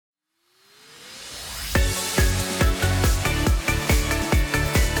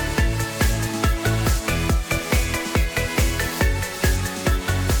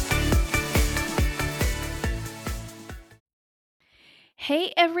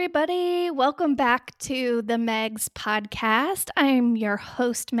everybody. Welcome back to the Meg's podcast. I'm your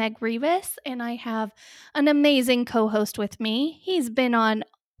host, Meg Rivas, and I have an amazing co host with me. He's been on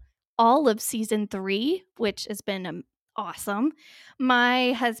all of season 3, which has been awesome.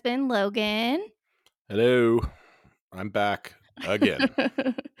 My husband, Logan. Hello, I'm back again.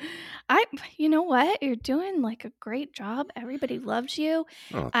 I you know what? You're doing like a great job. Everybody loves you.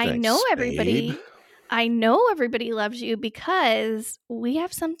 Oh, I know thanks, babe. everybody I know everybody loves you because we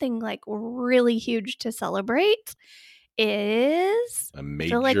have something like really huge to celebrate. Is A I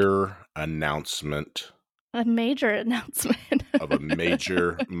feel like major announcement a major announcement. of a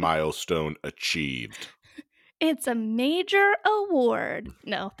major milestone achieved. It's a major award.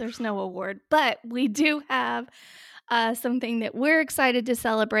 No, there's no award, but we do have something that we're excited to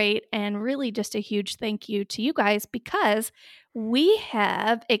celebrate, and really just a huge thank you to you guys because we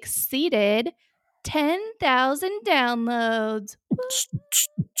have exceeded 10,000 downloads.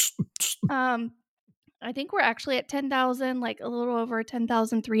 Um, I think we're actually at 10,000, like a little over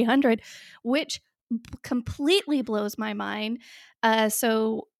 10,300, which completely blows my mind.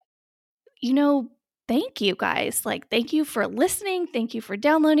 So, you know, thank you guys. Like, thank you for listening. Thank you for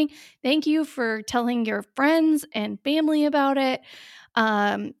downloading. Thank you for telling your friends and family about it.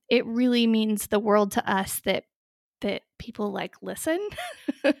 It really means the world to us that people like listen.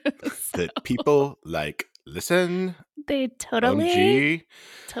 That people listen. They OMG.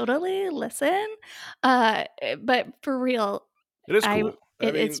 totally listen. But for real, It is I cool. I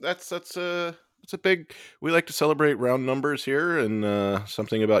it mean, is that's a big. We like to celebrate round numbers here, and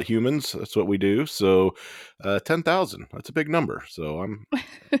something about humans. That's what we do. So, 10,000. That's a big number. So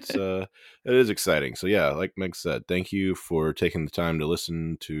It's it is exciting. So yeah, like Meg said, thank you for taking the time to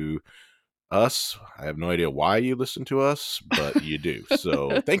listen to us. I have no idea why you listen to us, but you do.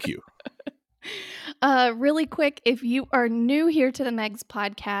 So thank you. Really quick, if you are new here to the Megs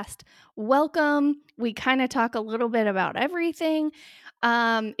podcast, welcome. We kind of talk a little bit about everything.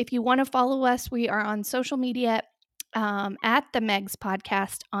 If you want to follow us, we are on social media at the Megs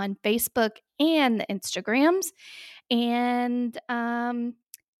podcast on Facebook and the Instagrams. And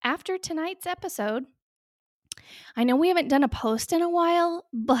after tonight's episode, I know we haven't done a post in a while,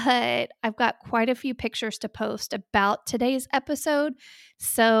 but I've got quite a few pictures to post about today's episode.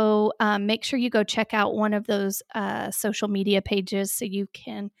 So make sure you go check out one of those social media pages so you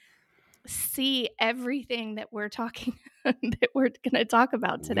can see everything that we're talking that we're going to talk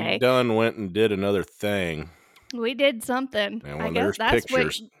about We today. done went and did another thing. We did something. And I when guess there's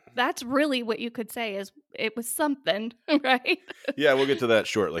pictures. that's really what you could say is it was something, right? Yeah, we'll get to that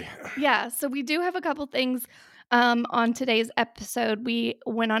shortly. Yeah, so we do have a couple things on today's episode. We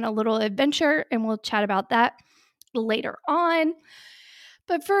went on a little adventure, and we'll chat about that later on.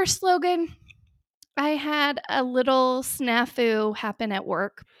 But first, Logan, I had a little snafu happen at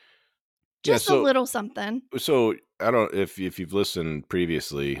work. Yeah, Just a little something. so I don't if you've listened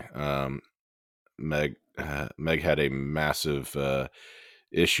previously, Meg had a massive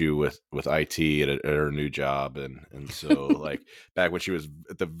issue with IT at her new job, and so like back when she was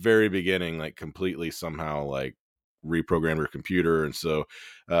at the very beginning, like completely somehow like reprogrammed her computer, and so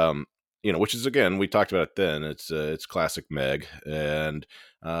which is, again, we talked about it then. It's classic Meg, and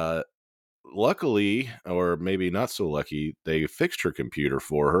luckily, or maybe not so lucky, they fixed her computer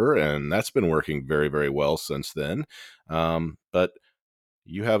for her, and that's been working very, very well since then. But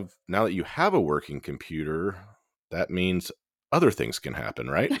now that you have a working computer, that means other things can happen,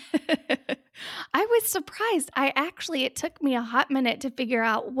 right? I was surprised. It took me a hot minute to figure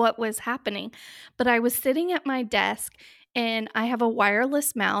out what was happening, but I was sitting at my desk and I have a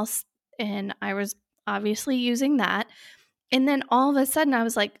wireless mouse and I was obviously using that. And then all of a sudden I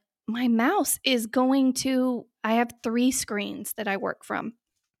was like, my mouse is I have 3 screens that I work from.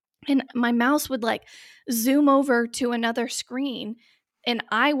 And my mouse would like zoom over to another screen and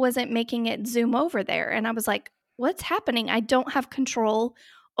I wasn't making it zoom over there. And I was like, what's happening? I don't have control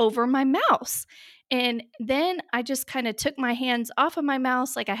over my mouse. And then I just kind of took my hands off of my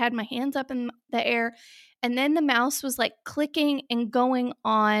mouse. Like I had my hands up in the air. And then the mouse was like clicking and going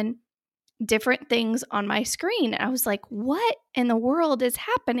on different things on my screen. I was like, what in the world is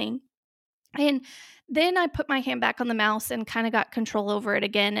happening? And then I put my hand back on the mouse and kind of got control over it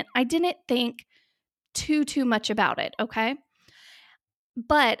again. And I didn't think too much about it. Okay.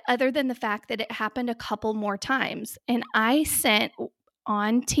 But other than the fact that it happened a couple more times, and I sent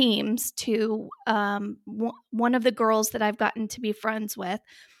on Teams to one of the girls that I've gotten to be friends with,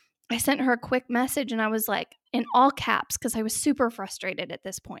 I sent her a quick message and I was like, in all caps, because I was super frustrated at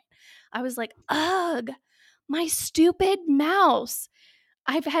this point. I was like, ugh, my stupid mouse.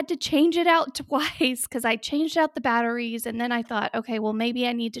 I've had to change it out twice because I changed out the batteries, and then I thought, okay, well, maybe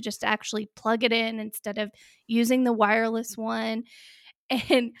I need to just actually plug it in instead of using the wireless one.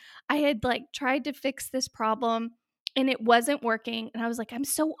 And I had like tried to fix this problem and it wasn't working. And I was like, I'm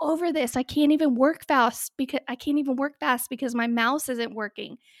so over this. I can't even work fast because my mouse isn't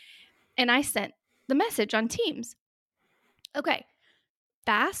working. And I sent the message on Teams. Okay.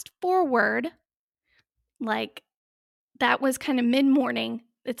 Fast forward, like that was kind of mid morning.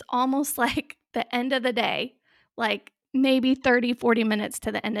 It's almost like the end of the day, like maybe 30, 40 minutes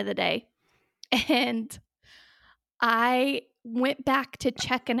to the end of the day. And I went back to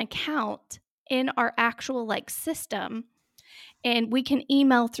check an account in our actual like system, and we can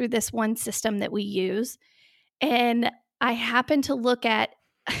email through this one system that we use. And I happened to look at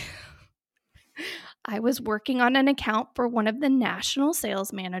I was working on an account for one of the national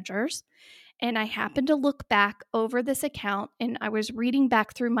sales managers, and I happened to look back over this account and I was reading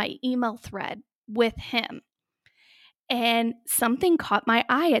back through my email thread with him. And something caught my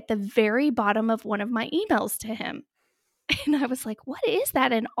eye at the very bottom of one of my emails to him. And I was like, what is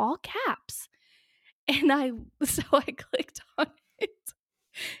that in all caps? And so I clicked on it,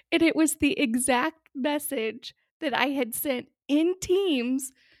 and it was the exact message that I had sent in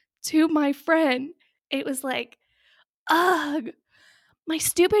Teams to my friend. It was like, ugh, my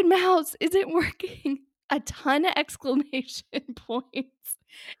stupid mouse isn't working. A ton of exclamation points.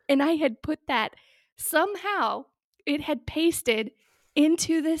 And I had put that somehow, it had pasted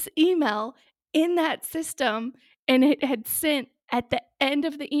into this email in that system, and it had sent at the end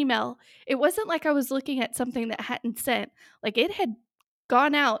of the email. It wasn't like I was looking at something that hadn't sent, like it had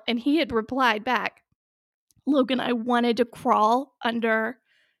gone out and he had replied back. Logan, I wanted to crawl under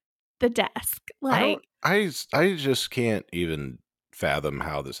the desk. I don't. Like, I just can't even fathom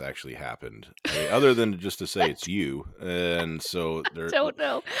how this actually happened. I mean, other than just to say it's you, and so don't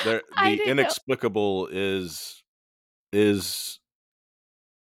know. I the didn't know. inexplicable is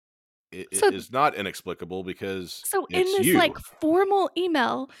So is not inexplicable because So in it's this you, like formal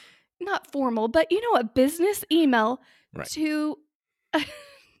email, not formal, but a business email right? to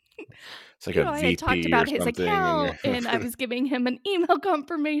It's like a I had talked VP or about his something, and account and I you're was giving him an email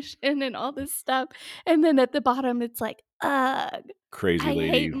confirmation and all this stuff. And then at the bottom it's like, ugh, crazy I hate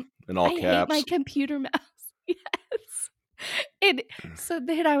lady m- in all I hate my caps. computer mouse. Yes. And so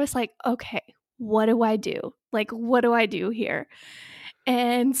then I was like, okay, what do I do? Like, what do I do here?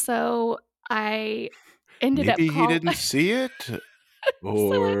 And so I ended up Maybe he call didn't see it, so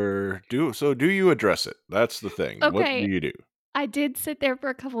I or do you address it? That's the thing. What do okay, you do? I did sit there for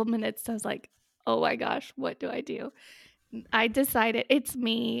a couple of minutes. I was like, "Oh my gosh, what do I do?" I decided it's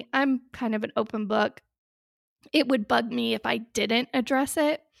me. I'm kind of an open book. It would bug me if I didn't address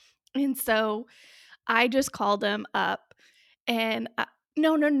it. And so I just called him up and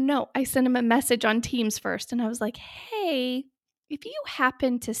no, no, no, no. I sent him a message on Teams first and I was like, "Hey, if you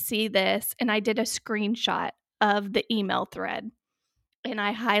happen to see this," and I did a screenshot of the email thread and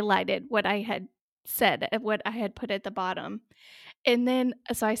I highlighted what I had said, what I had put at the bottom. And then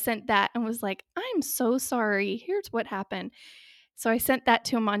so I sent that and was like, "I'm so sorry. Here's what happened." So I sent that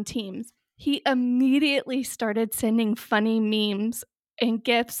to him on Teams. He immediately started sending funny memes and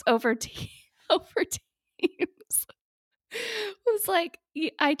GIFs over over Teams. It was like,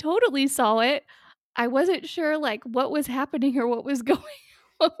 I totally saw it. I wasn't sure like what was happening or what was going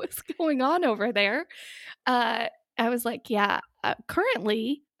what was going on over there. Uh, I was like, "Yeah,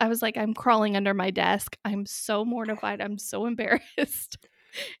 currently," I was like, "I'm crawling under my desk. I'm so mortified. I'm so embarrassed."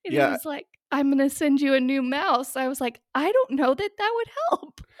 And he Yeah, was like, "I'm gonna send you a new mouse." I was like, "I don't know that that would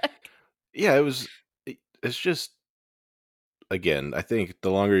help." Like, yeah, it's just again, I think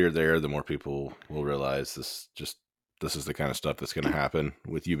the longer you're there, the more people will realize this is the kind of stuff that's going to happen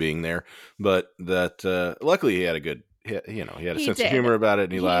with you being there. But that luckily he had a he had a he sense of did. humor about it,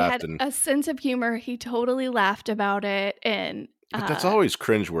 and he He laughed. had a sense of humor. He totally laughed about it, But that's always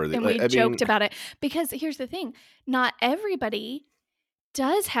cringeworthy. and Like, we I mean, joked about it because here's the thing, not everybody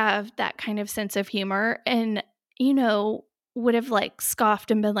does have that kind of sense of humor and, would have like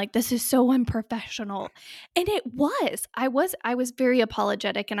scoffed and been like, this is so unprofessional. And it was. I was very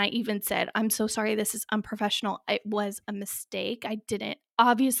apologetic and I even said, I'm so sorry, this is unprofessional. It was a mistake. I didn't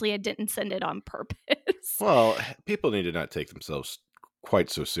send it on purpose. well, people need to not take themselves quite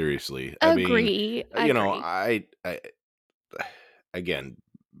so seriously. I mean, Agree. you know, Agree. I again,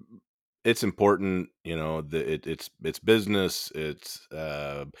 it's important, it's business, it's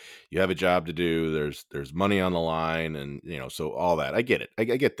you have a job to do, there's money on the line, and so all that, I get it, I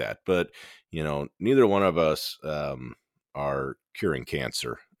get that, but neither one of us are curing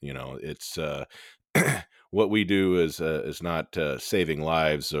cancer. It's what we do is not saving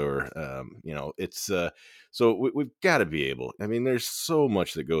lives, or it's so we've got to be able. I mean, there's so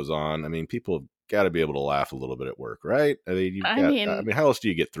much that goes on. I mean, people have got to be able to laugh a little bit at work, right? I mean, you've I got. I mean, mean, how else do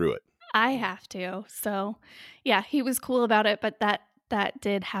you get through it? I have to. So, yeah, he was cool about it, but that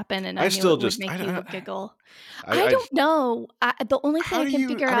did happen, and I I knew still it would just make you giggle. I I don't know. The only thing how I do can you?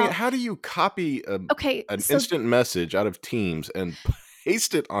 figure I mean, out. how do you copy Okay, an so instant message out of Teams and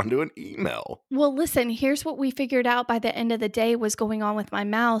paste it onto an email? well, listen, here's what we figured out by the end of the day was going on with my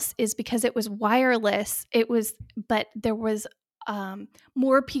mouse is because it was wireless. But there was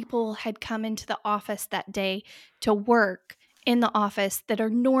more people had come into the office that day to work in the office that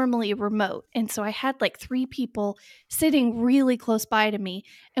are normally remote. And so I had like 3 people sitting really close by to me,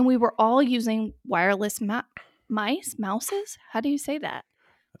 and we were all using wireless mouses. How do you say that?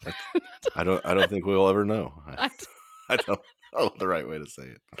 That's, I don't think we'll ever know. I I don't know the right way to say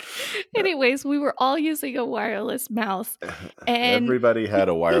it. Anyways, we were all using a wireless mouse, and Everybody had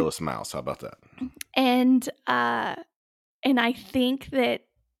a wireless mouse. How about that? and uh and I think that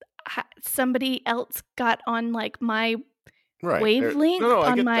somebody else got on like my Right. No, wavelength no,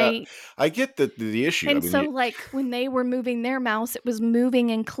 I on get that. my I get the issue. I and mean, so like when they were moving their mouse, it was moving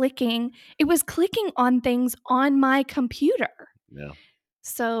and clicking. It was clicking on things on my computer. yeah.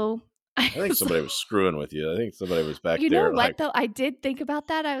 So I I think was somebody was screwing with you. I think somebody was back you know there, what like, though? I did think about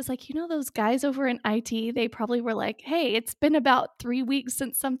that. I was like, those guys over in IT, they probably were like, "Hey, it's been about 3 weeks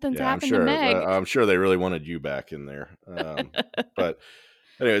since something's yeah, happened to Meg." I'm sure they really wanted you back in there. But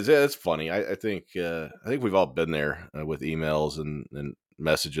anyways, yeah, it's funny. I think we've all been there with emails and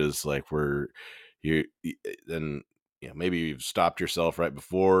messages, like where then maybe you've stopped yourself right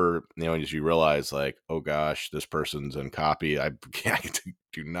before, as you realize, like, oh gosh, this person's in copy. I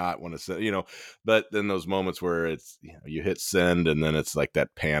do not want to send, but then those moments where it's, you hit send, and then it's like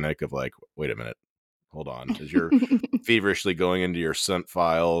that panic of like, wait a minute, hold on, as you're feverishly going into your sent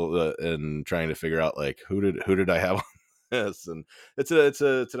file and trying to figure out, like, who did I have on this, and it's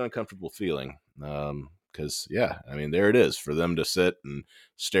an uncomfortable feeling, because yeah, I mean, there it is for them to sit and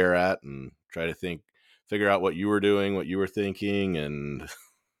stare at and try to figure out what you were doing, what you were thinking, and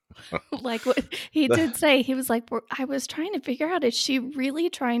Like what he did say, he was like, I was trying to figure out, is she really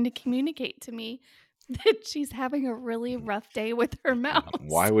trying to communicate to me that she's having a really rough day with her mouse?"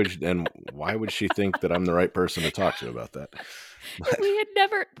 why would she think that I'm the right person to talk to about that? And But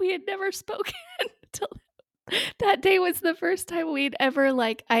we had never spoken until that day was the first time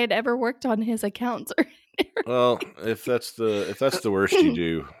I had ever worked on his accounts or well, if that's the worst you anything.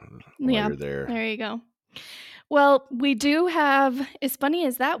 do while Yeah, you're there. there you go. Well, we do have, as funny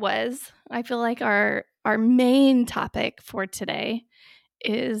as that was, I feel like our main topic for today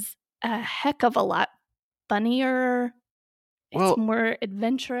is a heck of a lot funnier. It's Well, more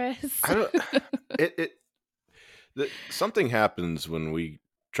adventurous. I don't it something happens when we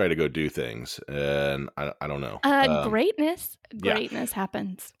try to go do things, and I don't know. Greatness Yeah. greatness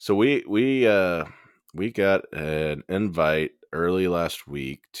happens. So we got an invite early last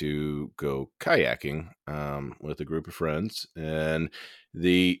week to go kayaking with a group of friends, and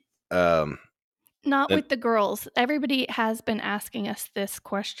the um Not and with the girls. Everybody has been asking us this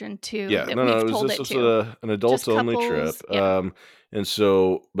question too, yeah, that no, we've it was told this it was to. an Just adults only trip, couples, yeah. and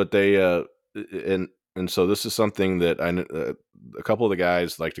so but they and so this is something that a couple of the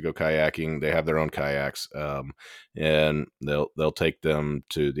guys like to go kayaking. They have their own kayaks, and they'll take them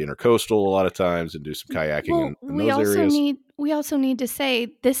to the intercoastal a lot of times and do some kayaking Well, in we those also areas. need we also need to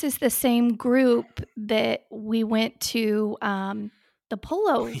say this is the same group that we went to, the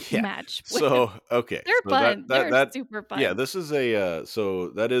polo Yeah. match with. So, okay. They're So fun. They're super yeah, fun. this is so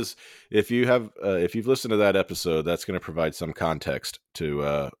that is, if you've listened to that episode, that's going to provide some context to,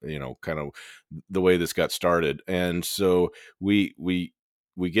 kind of the way this got started. And so we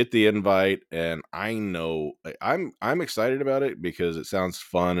get the invite, and I know I'm excited about it because it sounds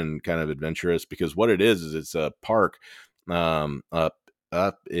fun and kind of adventurous, because what it is it's a park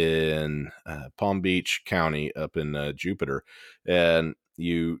up in Palm Beach County, up in Jupiter, and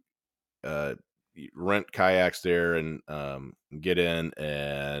uh, you rent kayaks there and get in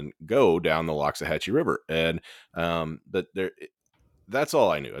and go down the Loxahatchee River. And but there, that's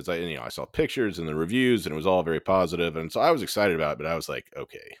all I knew. As I saw pictures and the reviews, and it was all very positive, and so I was excited about it. But I was like,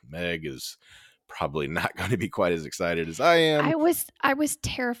 okay, Meg is probably not going to be quite as excited as I am. I was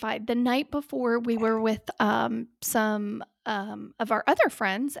terrified. The night before, we were with, some, of our other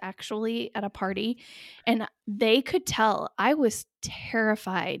friends actually at a party, and they could tell I was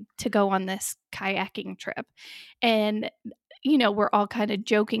terrified to go on this kayaking trip, and we're all kind of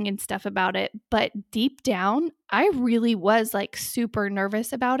joking and stuff about it, but deep down, I really was like super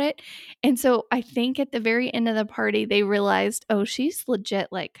nervous about it. And so I think at the very end of the party, they realized, oh, she's legit,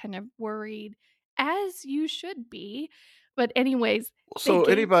 like kind of worried, as you should be. But, anyways, they So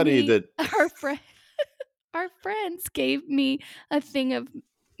gave anybody me that our friend. Our friends gave me a thing of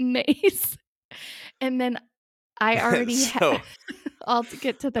mace, and then I already so I'll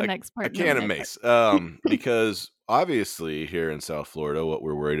get to the a, next a part in a can of minute, but mace, because obviously here in South Florida, what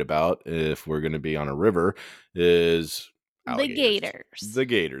we're worried about if we're going to be on a river is the alligators, gators. the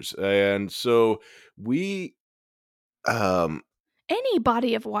gators, and so we um Any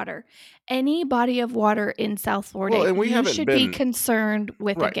body of water in South well, Florida, and we you haven't should be been concerned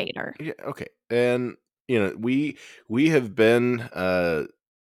with a right. gator. Yeah, okay. And we have been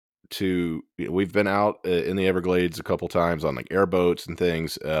we've been out in the Everglades a couple times on like airboats and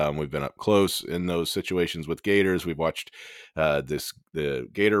things. We've been up close in those situations with gators. We've watched the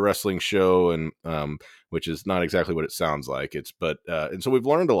gator wrestling show, and which is not exactly what it sounds like. It's but and so we've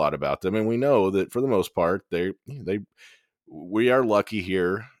learned a lot about them, and we know that for the most part they we are lucky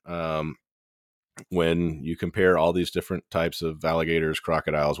here. When you compare all these different types of alligators,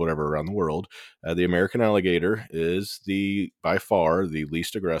 crocodiles, whatever around the world, the American alligator is the by far the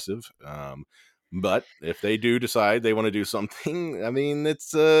least aggressive. But if they do decide they want to do something, I mean,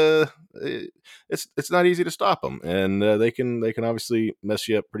 it's not easy to stop them, and they can obviously mess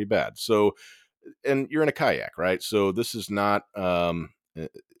you up pretty bad. So, and you're in a kayak, right? So this is not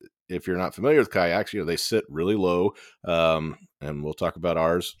if you're not familiar with kayaks, they sit really low, and we'll talk about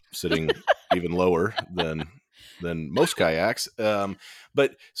ours sitting even lower than most kayaks.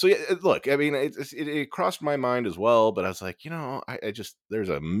 But so yeah, look, I mean, it crossed my mind as well, but I was like, I just there's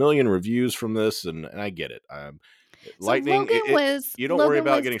a million reviews from this, and I get it. So Lightning, you don't worry Logan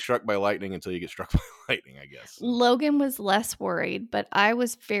about was getting struck by lightning until you get struck by lightning, I guess. So. Logan was less worried, but I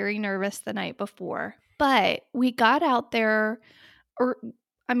was very nervous the night before. But we got out there, or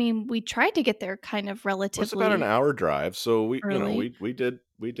I mean, we tried to get there kind of Well, it's about an relatively hour drive, so early. we did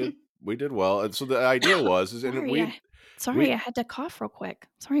well, and so the idea was is and Sorry, we I had to cough real quick.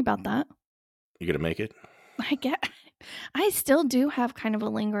 Sorry about that. you gonna make it? I get I still do have kind of a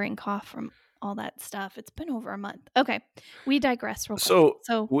lingering cough from all that stuff. It's been over a month. Okay, we digress real quick. So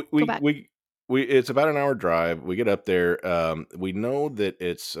So, we go we back. we it's about an hour drive. We get up there. We know that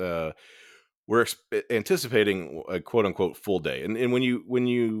it's we're anticipating a quote unquote full day, and when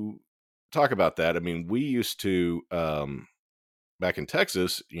you talk about that, I mean, we used to back in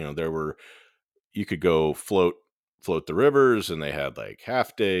Texas, there were you could go float the rivers, and they had like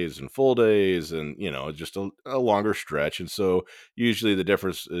half days and full days, and just a longer stretch. And so usually the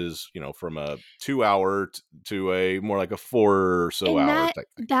difference is from a 2 hour to a more like a 4 or so hour And type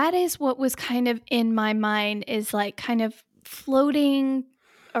thing. that is what was kind of in my mind, is like kind of floating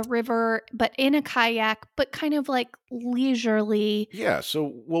a river, but in a kayak, but kind of like leisurely. Yeah,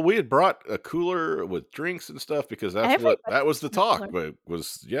 so well, we had brought a cooler with drinks and stuff because Everybody that was the was in a talk. cooler. But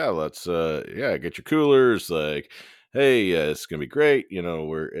was yeah, let's get your coolers. Like, hey, it's gonna be great.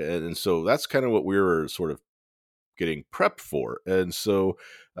 We're and so that's kind of what we were sort of getting prepped for. And so,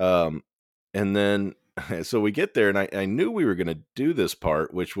 and then, so we get there, and I knew we were going to do this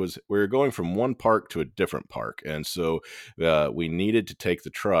part, which was we were going from one park to a different park. And so we needed to take the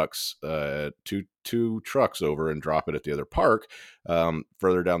trucks, two trucks over and drop it at the other park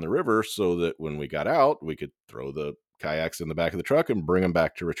further down the river so that when we got out, we could throw the kayaks in the back of the truck and bring them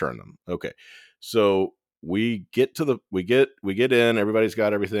back to return them. Okay. So we get in, everybody's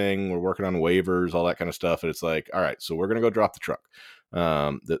got everything, we're working on waivers, all that kind of stuff, and it's like, all right, so we're gonna go drop the truck,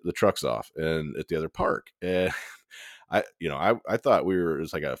 the truck's off and at the other park. And I thought it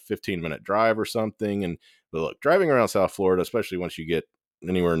was like a 15-minute drive or something. And but look, driving around South Florida, especially once you get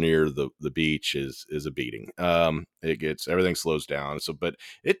anywhere near the beach, is a beating. Everything slows down. So but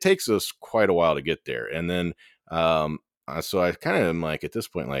it takes us quite a while to get there. And then so I kind of am like, at this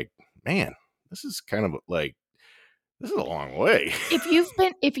point, like, man, this is kind of like this is a long way.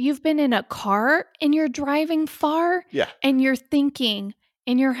 If you've been in a car and you're driving far Yeah. and you're thinking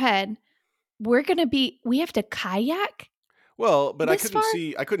in your head, we have to kayak Well, but this far?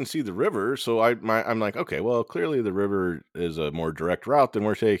 I couldn't see the river, so I'm like, okay, well, clearly the river is a more direct route than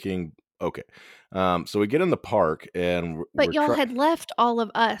we're taking. Okay. So we get in the park, and But y'all had left all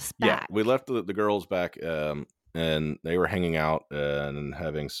of us yeah, we back. left the girls back, and they were hanging out and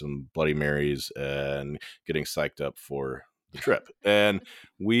having some Bloody Marys and getting psyched up for the trip. And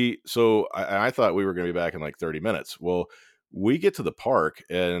I thought we were going to be back in like 30 minutes. Well, we get to the park,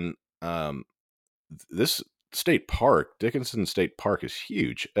 and this state park, Dickinson State Park, is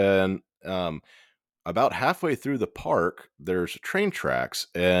huge. And about halfway through the park, there's train tracks,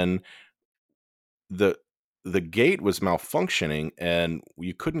 and the the gate was malfunctioning, and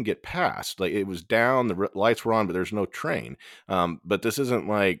you couldn't get past. Like, it was down, the lights were on, but there's no train. But this isn't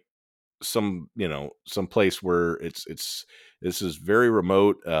like some place where it's this is very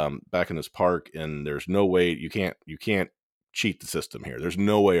remote, back in this park, and there's no way you can't cheat the system here. There's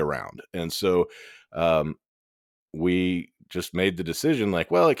no way around. And so um we just made the decision,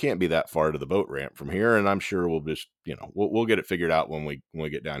 like, well, it can't be that far to the boat ramp from here, and I'm sure we'll just, we'll get it figured out when we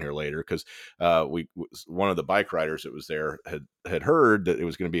get down here later. Because one of the bike riders that was there had heard that it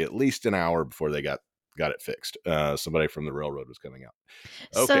was going to be at least an hour before they got it fixed. Somebody from the railroad was coming out.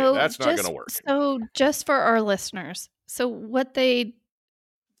 Okay, So that's not going to just work. so just for our listeners. So what they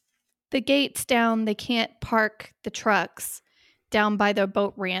the gates down, they can't park the trucks down by the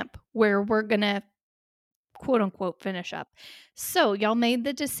boat ramp where we're going to quote unquote finish up. So y'all made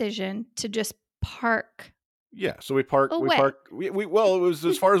the decision to just park Yeah, so we parked. We away. parked. Well, it was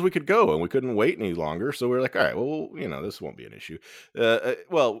as far as we could go, and we couldn't wait any longer. So we were like, all right, well, this won't be an issue.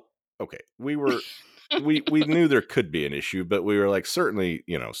 Well, okay, we knew there could be an issue, but we were like, certainly,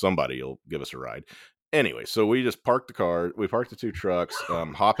 somebody will give us a ride. Anyway, so we just parked the car. We parked the two trucks,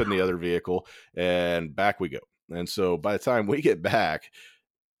 hop in the other vehicle, and back we go. And so by the time we get back,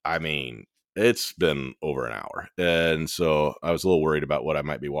 I mean, it's been over an hour. And so I was a little worried about what I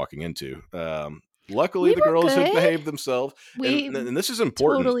might be walking into. Luckily, We the were girls had good. behaved themselves. And, We and this is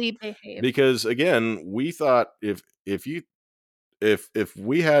important totally behaved. because, again, we thought if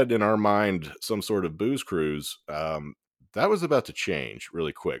we had in our mind some sort of booze cruise, that was about to change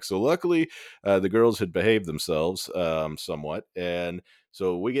really quick. So luckily, the girls had behaved themselves, somewhat, and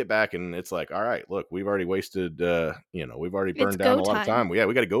so we get back and it's like, all right, look, we've already wasted, we've already It's burned down go a lot of time. time. We got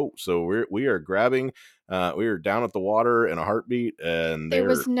to go. So we are grabbing, we are down at the water in a heartbeat, and There they're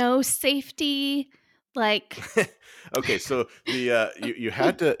was no safety like okay. So you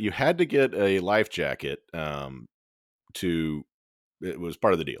had to get a life jacket, to it was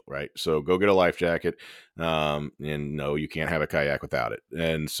part of the deal, right? So go get a life jacket. And no, you can't have a kayak without it.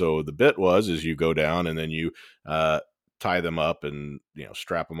 And so the bit is you go down and then you uh, tie them up and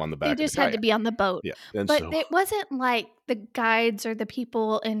strap them on the they back of the just had to kayak. be on the boat. Yeah, and But so it wasn't like the guides or the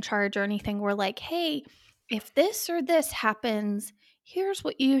people in charge or anything were like, "Hey, if this or this happens, here's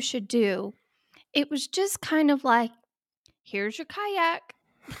what you should do." It was just kind of like, "Here's your kayak.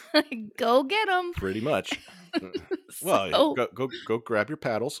 Go get them." pretty much. Well, yeah, So, go grab your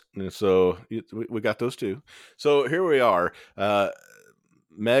paddles. And so we got those too. So here we are.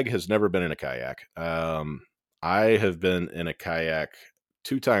 Meg has never been in a kayak. I have been in a kayak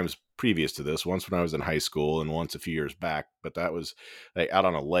two times previous to this. Once when I was in high school, and once a few years back. But that was like out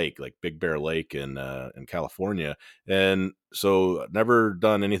on a lake, like Big Bear Lake in California. And so never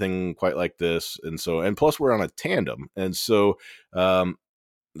done anything quite like this. And plus we're on a tandem, and um,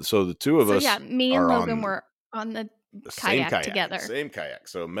 so the two of so yeah, us me and are Logan on were on the the same kayak kayak, together. same kayak.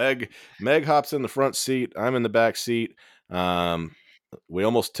 So Meg hops in the front seat. I'm in the back seat. Um, we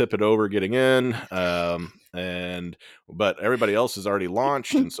almost tip it over getting in, and but everybody else is already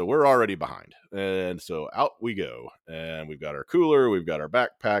launched, and so we're already behind. And so out we go, and we've got our cooler, we've got our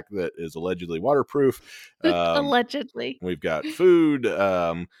backpack that is allegedly waterproof. Allegedly. We've got food.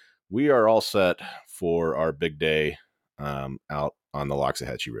 We are all set for our big day, out on the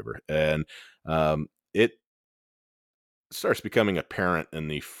Loxahatchee River, and it starts becoming apparent in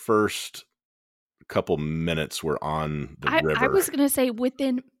the first couple minutes we're on the I river. was gonna say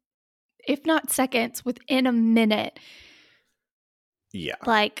within, if not seconds, within a minute, Yeah.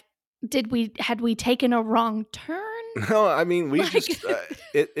 like, had we taken a wrong turn? No, I mean, we Like, just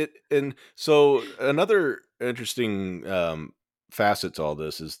and so another interesting facet to all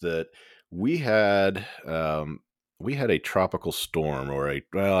this is that we had we had a tropical storm, or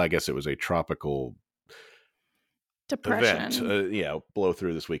I guess it was a tropical event, depression. blow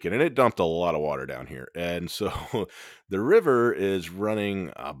through this weekend, and it dumped a lot of water down here. And so the river is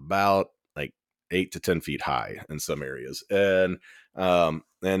running about like 8 to 10 feet high in some areas, and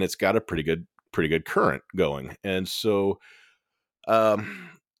it's got a pretty good current going. And so um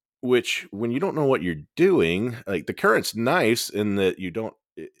which, when you don't know what you're doing, like, the current's nice in that you don't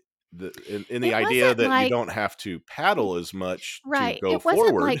in the It idea wasn't that you like don't have to paddle as much to right, go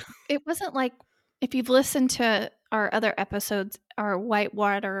forward. it wasn't like if you've listened to our other episodes, our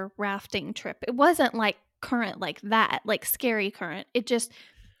whitewater rafting trip, it wasn't like current like that, like scary current.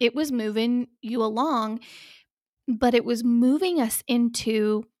 It was moving you along, but it was moving us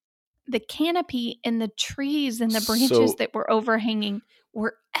into the canopy, and the trees and the branches So that were overhanging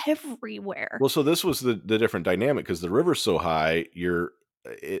were everywhere. Well, so this was the different dynamic, because the river's so high,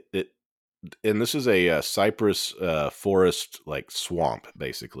 it. and this is a, cypress forest like swamp.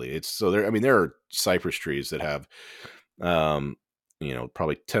 Basically, it's so there. I mean, there are cypress trees that have, um,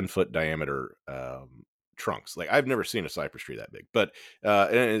 probably 10-foot diameter trunks. Like I've never seen a cypress tree that big, but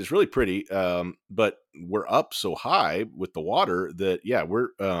and it's really pretty. But we're up so high with the water that yeah,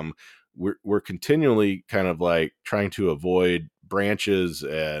 we're continually kind of like trying to avoid branches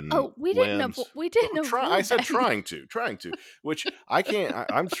and Oh, limbs. we Well, didn't I avoid said them. trying to, which I can't.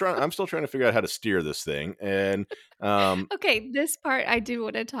 I'm still trying to figure out how to steer this thing, and um, Okay, this part I do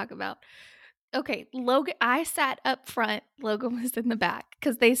wanna talk about. Okay, Logan I sat up front, Logan was in the back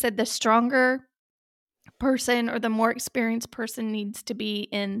because they said the stronger person or the more experienced person needs to be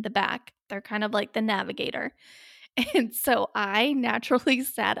in the back. They're kind of like the navigator. And so I naturally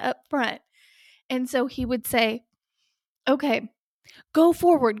sat up front. And so he would say, "Okay, go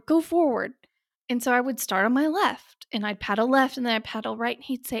forward, go forward." And so I would start on my left and I'd paddle left and then I'd paddle right. And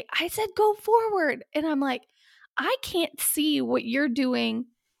he'd say, "I said go forward." And I'm like, "I can't see what you're doing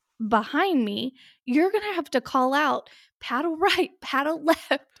behind me. You're going to have to call out paddle right, paddle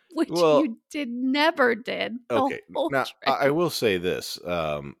left," which well, you never did the okay. whole Now I trip. will say this: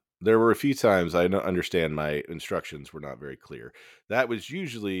 there were a few times I don't understand my instructions were not very clear. That was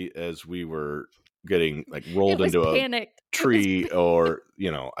usually as we were getting like It rolled was into a panicked. It was tree, or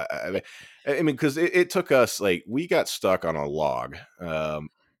I mean, because it took us like we got stuck on a log, an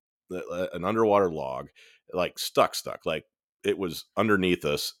underwater log, like stuck, like it was underneath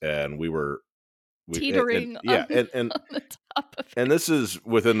us, and we and teetering yeah, and on the top of and it. this is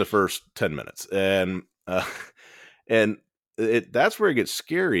within the first 10 minutes, and and that's where it gets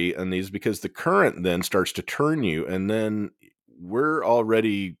scary in these because the current then starts to turn you, and then we're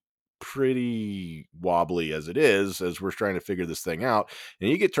already pretty wobbly as it is as we're trying to figure this thing out, and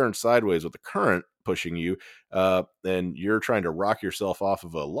you get turned sideways with the current pushing you, and you're trying to rock yourself off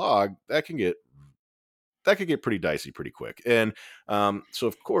of a log. That could get pretty dicey pretty quick, and so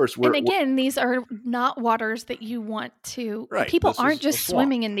of course And we're again, these are not waters that you want to right. people This aren't is a just swamp.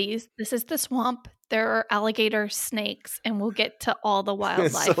 swimming in these. This is the swamp. There are alligators, snakes, and we'll get to all the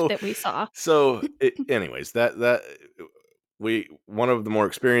wildlife so that we saw. anyways, that we one of the more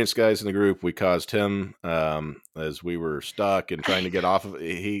experienced guys in the group, we caused him, as we were stuck and trying to get off of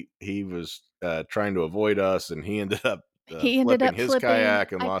he was trying to avoid us, and he ended up He ended flipping up his flipping.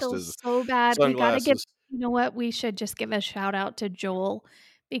 kayak and I lost feel his so bad. We gotta give sunglasses. you know what? We should just give a shout out to Joel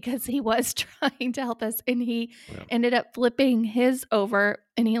because he was trying to help us, and he Yeah. ended up flipping his over,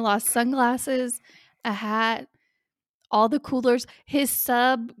 and he lost sunglasses, a hat, all the coolers. His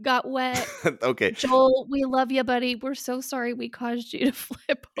sub got wet. Okay. Joel, we love you, buddy. We're so sorry we caused you to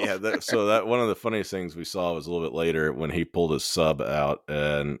flip Yeah, over. so that one of the funniest things we saw was a little bit later when he pulled his sub out,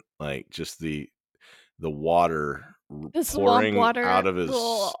 and like just the water The swamp pouring out water. of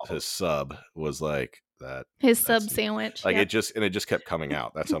Ugh. his sub was like that. His sub That's sandwich, like yep. it just kept coming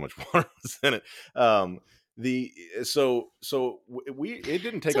out. That's how much water was in it. The so we it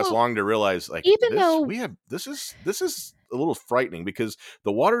didn't take us So, long to realize like even though this is a little frightening because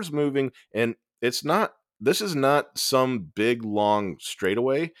the water's moving, and it's not this is not some big long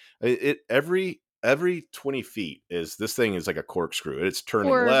straightaway. Every 20 feet is this thing is like a corkscrew. It's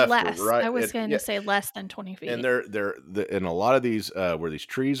turning or left or less, right. I was And gonna yeah, say less than 20 and feet. in a lot of these where these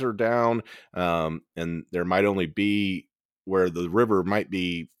trees are down, and there might only be where the river might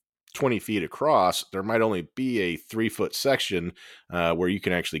be 20 feet across, there might only be a 3-foot section where you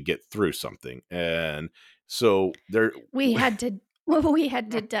can actually get through something, and so there We had to we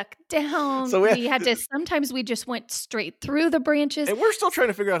had to duck down, so we had to sometimes we just went straight through the branches. and we're still trying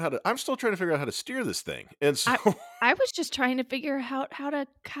to figure out how to I'm still trying to figure out how to steer this thing, and so I I was just trying to figure out how to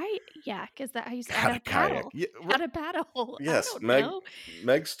kayak, is that how you say how how to to kayak. paddle? Yeah, How to paddle, I yes, don't know.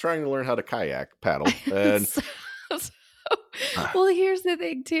 Meg's trying to learn how to kayak paddle, and So so well, here's the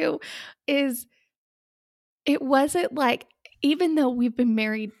thing too, is it wasn't like even though we've been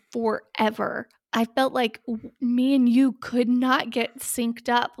married forever, I felt like me and you could not get synced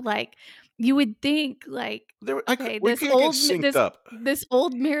up, like, you would think, like, okay, we can't get synced up. this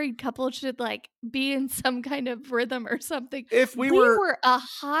old married couple should, like, be in some kind of rhythm or something. If we We were were a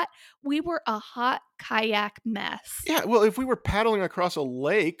hot we were a hot kayak mess. Yeah, well, if we were paddling across a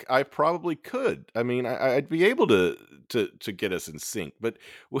lake, I probably could. I mean, I'd be able to get us in sync, but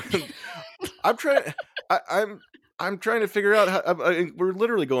when I'm trying I'm trying to figure out how we're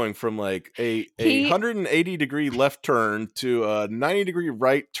literally going from like a He 180-degree left turn to a 90-degree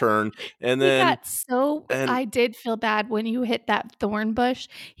right turn, and he then got so and I did feel bad when you hit that thorn bush.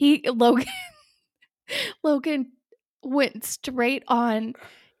 He Logan Logan went straight on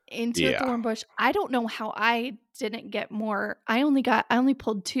into a Yeah. thorn bush. I don't know how I didn't get more. I only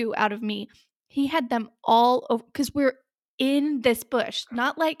pulled 2 out of me. He had them all over because 'cause we're in this bush,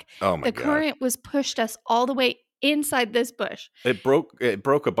 not like Oh my the gosh. current was pushed us all the way inside this bush. It broke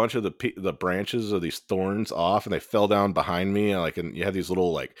a bunch of the branches of these thorns off, and they fell down behind me, and you have these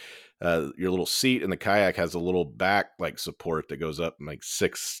little, like, your little seat in the kayak has a little back, like, support that goes up, like,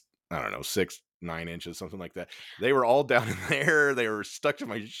 6, I don't know, 6, 9 inches, something like that. They were all down in there, they were stuck to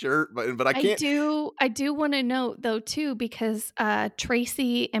my shirt, but I can't. I do wanna note though too because,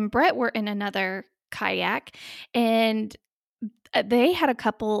 Tracy and Brett were in another kayak, and, they had a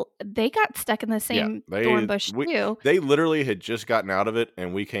couple they got stuck in the Yeah, same thorn bush too, they literally had just gotten out of it,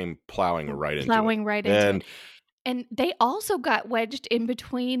 and we came plowing right into it, plowing right into it. and And they also got wedged in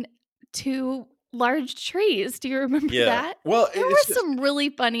between 2 large trees. Do you remember yeah. that? Well, There it's was just. some really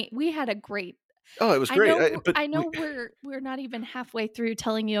funny we had a great Oh, it was great, but I we. know we're not even halfway through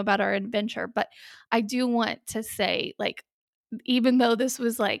telling you about our adventure, but I do want to say, like, even though this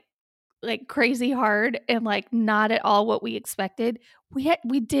was, like, crazy hard and, like, not at all what we expected,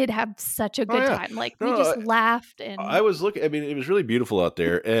 we did have such a Oh, good yeah. time. Like, we No, just laughed I and was looking. I mean, it was really beautiful out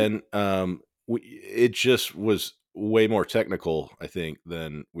there, and it just was way more technical, I think,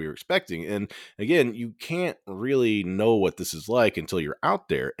 than we were expecting. And again, you can't really know what this is like until you're out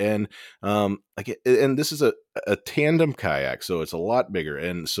there. And and this is a tandem kayak, so it's a lot bigger,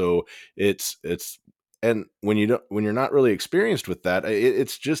 and so it's. And when you're not really experienced with that,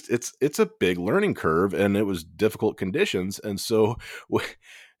 it's a big learning curve, and it was difficult conditions, and so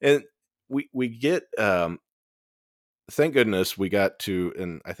and we get thank goodness we got to,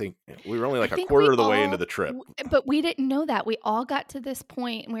 and I think we were only I like a think we quarter of the way into all the trip. but we didn't know that. We all got to this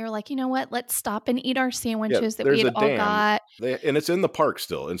point and we were like, "You know what? Let's stop and eat our Yeah, sandwiches that we there's had a all dam, got." and it's in the park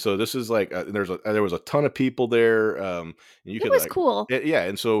still, and so this is like, there was a ton of people there, and you It could, was like, cool. yeah,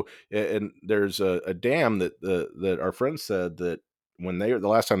 and so and there's a dam that our friend said that when the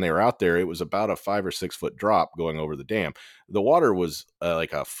last time they were out there, it was about a 5 or 6 foot drop going over the dam. The water was,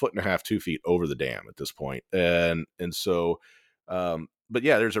 like a foot and a half, 2 feet over the dam at this point, and so, but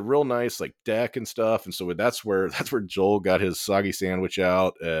yeah, there's a real nice, like, deck and stuff, and so that's where Joel got his soggy sandwich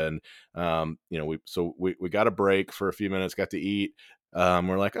out, and we got a break for a few minutes, got to eat.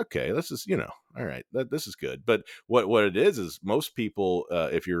 We're like, okay, this is, all right, this is good. But what it is most people,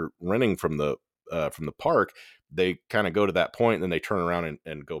 if you're renting from the park, they kind of go to that point and then they turn around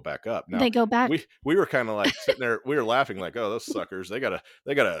and go back up. Now They go back. we were kind of like sitting there, we were laughing like, oh, those suckers, they gotta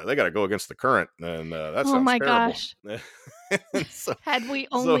go against the current, and that Oh sounds my terrible. gosh. And so Had we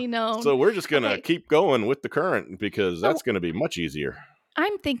so only known. so we're just gonna Okay. keep going with the current because that's So gonna be much easier.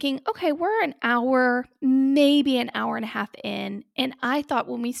 I'm thinking, okay, we're an hour, maybe an hour and a half in. And I thought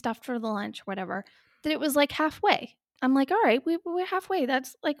when we stopped for the lunch, whatever, that it was like halfway. I'm like, all right, we're halfway.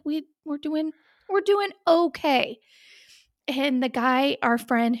 That's like we're doing okay. And the guy, our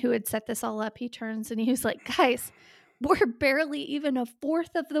friend who had set this all up, he turns and he was like, "Guys, we're barely even a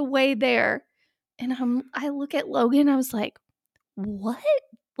fourth of the way there." And I look at Logan, I was like, "What?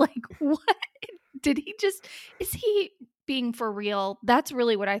 Like what? Did he just is he being for real?" That's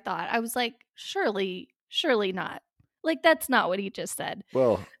really what I thought. I was like, surely not. Like that's not what he just said.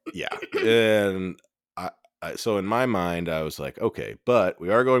 Well, yeah, and so in my mind, I was like, okay, but we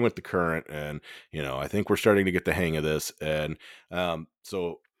are going with the current, and I think we're starting to get the hang of this, and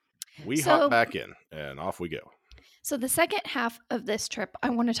so we hop So back in, and off we go. so the second half of this trip, I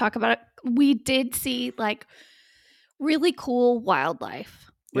want to talk about it. We did see like really cool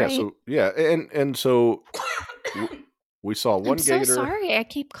wildlife, Yeah, right? so yeah, and so w- we saw I'm one so gator. sorry. I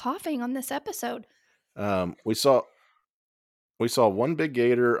keep coughing on this episode. We saw one big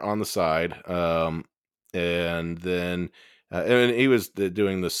gator on the side, and then and he was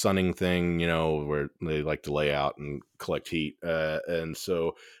doing the sunning thing, where they like to lay out and collect heat, and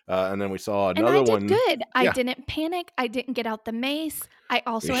so and then we saw And I another did one. good. I Yeah, didn't panic. I didn't get out the mace. I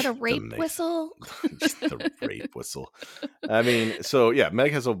also had a the rape mace, whistle. just the rape whistle. I mean, so yeah,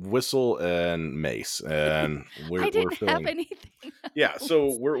 Meg has a whistle and mace, and I we're didn't have feeling. anything Yeah, so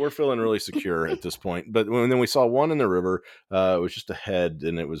else. we're feeling really secure at this point. But then we saw one in the river, it was just ahead,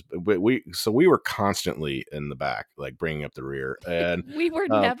 and it was we were constantly in the back, like bringing up the rear, and We were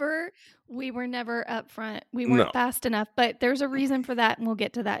um, never we were never up front. We weren't no, fast enough, but there's a reason for that, and we'll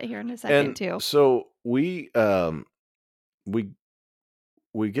get to that here in a second and too. so we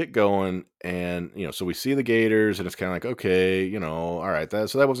we get going, and so we see the gators, and it's kind of like, okay, all right,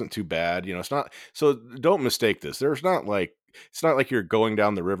 that wasn't too bad. It's not, so don't mistake this. It's not like you're going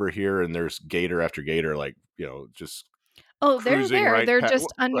down the river here and there's gator after gator, like, just Oh, they're cruising there. right They're past.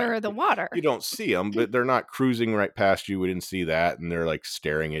 just Right, under the water. you don't see them, but they're not cruising right past you. We didn't see that, and they're like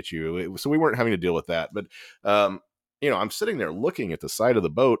staring at you. So we weren't having to deal with that. But um, I'm sitting there looking at the side of the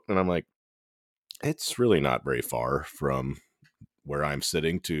boat, and I'm like, it's really not very far from where I'm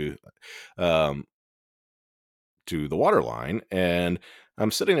sitting um, to the water line, and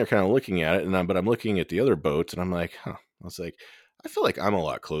I'm sitting there kind of looking at it, but I'm looking at the other boats, and I'm like, huh. I was like, I feel like I'm a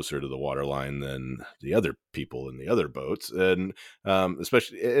lot closer to the water line than the other people in the other boats, and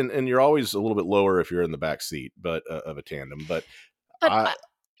especially, and you're always a little bit lower if you're in the back seat, but of a tandem. But But,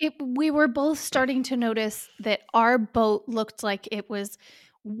 I, we were both starting to notice that our boat looked like it was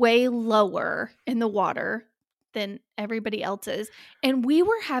way lower in the water than everybody else's, and we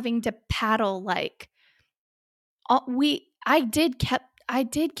were having to paddle like we I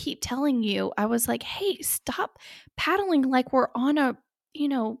did keep telling you. I was like, "Hey, stop paddling like we're on a, you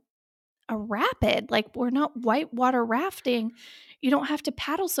know, a rapid, like we're not whitewater rafting. You don't have to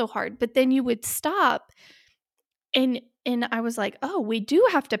paddle so hard." But then you would stop and I was like, "Oh, we do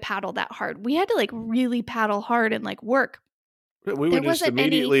have to paddle that hard." We had to like really paddle hard and like work. we There would just wasn't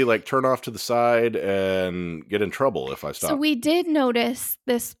any. immediately like turn off to the side and get in trouble if I So stopped. we did notice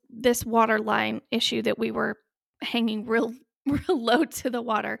this water line issue that we were hanging real real low to the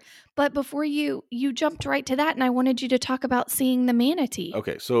water. But before you jumped right to that and I wanted you to talk about seeing the manatee.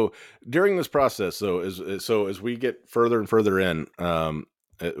 Okay, so during this process, as we get further and further in,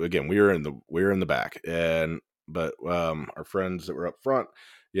 again, we were in the back, and but our friends that were up front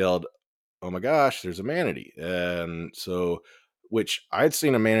yelled, "Oh my gosh, there's a manatee!" And so, which I'd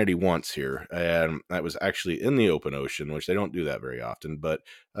seen a manatee once here, and that was actually in the open ocean, which they don't do that very often, but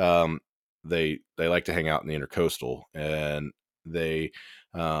um, they like to hang out in the intercoastal, and they,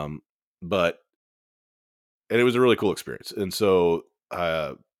 but and it was a really cool experience. And so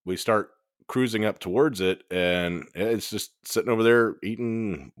we start cruising up towards it, and it's just sitting over there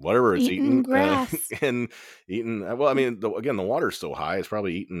eating whatever it's Eating eating, grass. and eating. Well, I mean, again, the water's so high; it's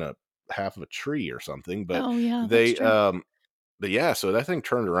probably eating a half of a tree or something. But Oh yeah, that's they, true. but yeah, so that thing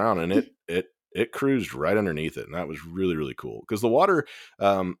turned around and it cruised right underneath it, and that was really really cool because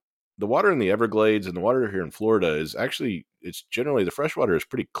um, the water in the Everglades and the water here in Florida is actually it's generally the fresh water is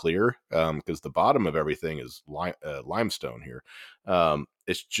pretty clear because the bottom of everything is limestone here.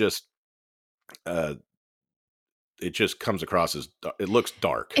 It's just uh, it just comes across as it looks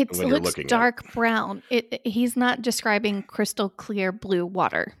dark It when you're looks looking at it. dark brown. He's not describing crystal clear blue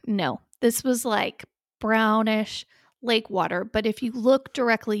water. No. This was like brownish lake water, but if you look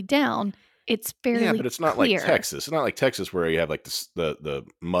directly down, it's Yeah, but fairly it's not like clear. Texas. It's not like Texas where you have like the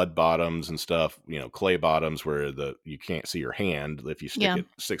mud bottoms and stuff, clay bottoms where the you can't see your hand if you stick Yeah. it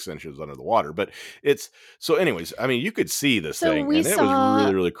 6 inches under the water. But it's so, anyways. I mean, you could see this So thing, we and it was saw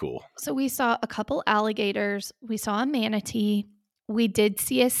really really cool. so we saw a couple alligators, we saw a manatee, we did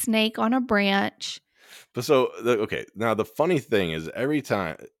see a snake on a branch. But so okay, now the funny thing is every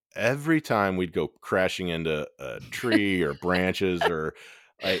time we'd go crashing into a tree or branches or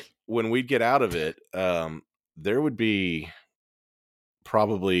like when we'd get out of it, there would be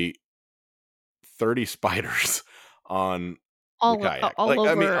probably 30 spiders on the kayak. All Like,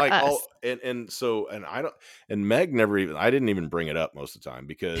 I mean, over like all us. and so and I don't and Meg never even I didn't even bring it up most of the time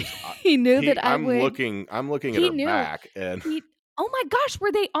because He knew that I I'm would. looking at He her knew. back, and He Oh my gosh,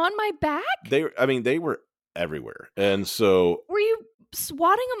 were they on my back? I mean, they were everywhere. And so Were you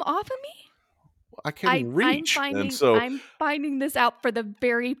swatting them off of me? I couldn't reach. And so I'm finding this out for the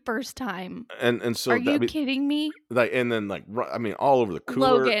very first time. Are I you mean, kidding me? like, and then like I mean, all over the cooler.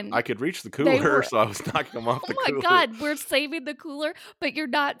 I Logan, could reach the they cooler, were so I was knocking them off oh the my cooler. god, we're saving the cooler, but you're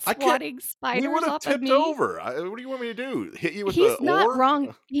not I can't. swatting We would spiders have off of tipped me? over. What do you want me to do? Hit you with the He's not oar?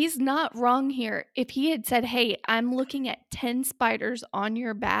 wrong. He's not wrong here. If he had said, "Hey, I'm looking at 10 spiders on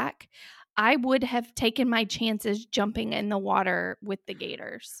your back," I would have taken my chances jumping in the water with the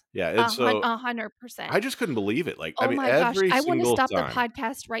gators. Yeah, and so 100%. I just couldn't believe it. Like, I Oh mean, my gosh, every I wanna single stop the time.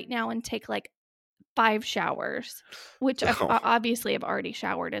 podcast right now and take, like, 5 showers, which I've So obviously have already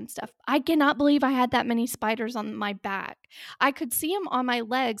showered and stuff. I cannot believe I had that many spiders on my back. I could see them on my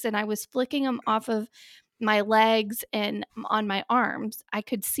legs, and I was flicking them off of my legs and on my arms. I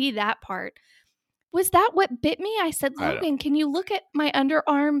could see that part. Was that what bit me? I said, I don't. "Logan, can you look at my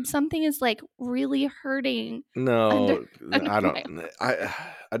underarm? Something is, like, really hurting under No, under I my don't.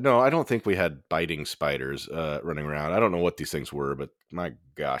 arm." No, I don't think we had biting spiders running around. I don't know what these things were, but my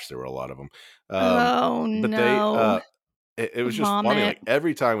gosh, there were a lot of them. Oh, But they, no. it was just funny. Vomit. Like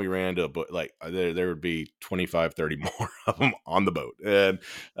every time we ran into a boat, like there would be 25, 30 more of them on the boat, and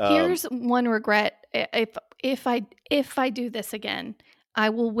um, Here's one regret if I do this again. I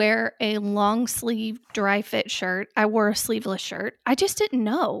will wear a long sleeve dry fit shirt. I wore a sleeveless shirt. I just didn't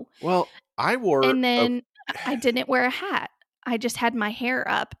know. Well, I wore And a then I didn't wear a hat. I just had my hair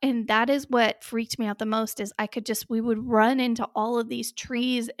up, and that is what freaked me out the most is I could just we would run into all of these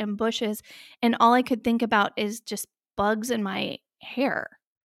trees and bushes, and all I could think about is just bugs in my hair.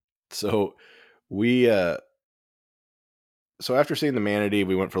 so we so after seeing the manatee,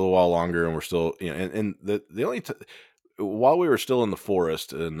 we went for a little while longer, and we're still, and the only while we were still in the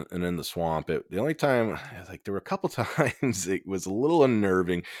forest and in the swamp, the only time, like there were a couple times it was a little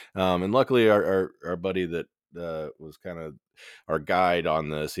unnerving, and luckily our buddy that was kind of our guide on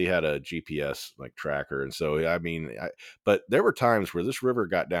this, he had a GPS like tracker, and so I mean, but there were times where this river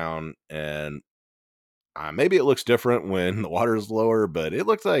got down and maybe it looks different when the water is lower, but it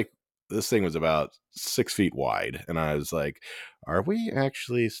looked like this thing was about 6 feet wide. And I was like, are we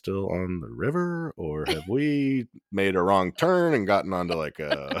actually still on the river or have we made a wrong turn and gotten onto like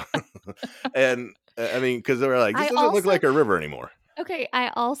a. And I mean, because they were like, this I doesn't look also like a river anymore. Okay,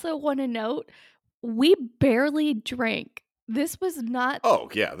 I also wanna note, we barely drank. This was not Oh,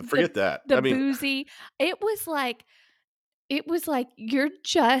 yeah. the Forget that. the I mean, boozy it was like you're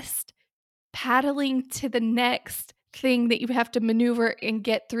just paddling to the next thing that you have to maneuver and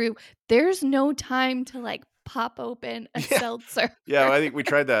get through. There's no time to, like, pop open a yeah. seltzer. Yeah, I think we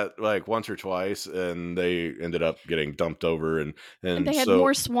tried that like once or twice, and they ended up getting dumped over, And and they had so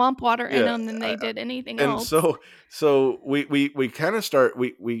more swamp water in yeah, them than they did anything and else. so we kind of start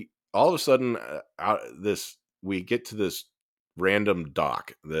we all of a sudden out this we get to this random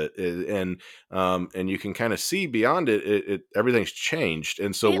dock that is, and you can kind of see beyond it everything's changed,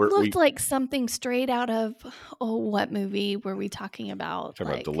 and so It looked we like something straight out of oh, what movie were we talking about? talking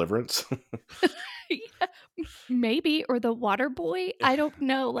about Like Deliverance. yeah, maybe, or The Water Boy? I don't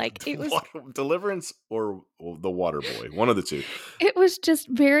know, like, Deliverance or the Water Boy, one of the two. it was just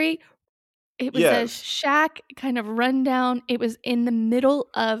very it was a Yes, shack, kind of rundown, it was in the middle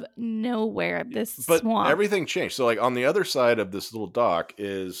of nowhere, this but swamp. everything changed. So like on the other side of this little dock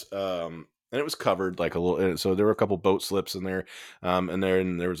is and it was covered like a little, and so there were a couple boat slips in there, and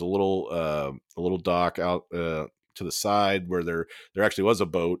there was a little dock out to the side where there actually was a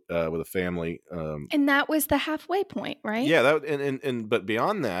boat with a family. And that was the halfway point, right? Yeah, that and but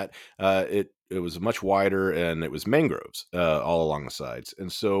beyond that, it was much wider and it was mangroves all along the sides.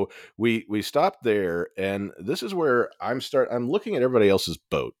 And so we stopped there, and this is where I'm looking at everybody else's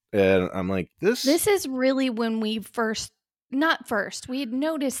boat, and I'm like, this. This is really when we first not first, we had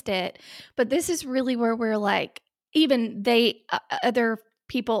noticed it, but this is really where we're like even other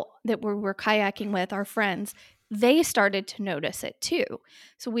people that we were kayaking with, our friends, they started to notice it too.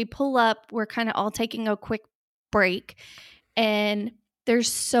 So we pull up, we're kinda all taking a quick break, and there's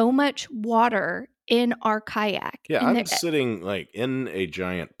so much water in our kayak, Yeah, and I'm there sitting like in a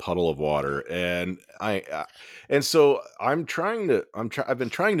giant puddle of water, and and so I've been trying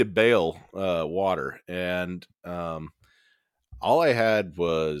to bail water, and all I had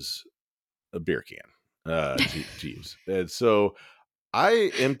was a beer can to use. And so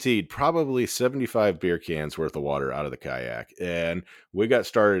I emptied probably 75 beer cans worth of water out of the kayak, and we got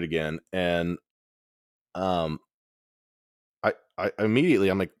started again. And um, I immediately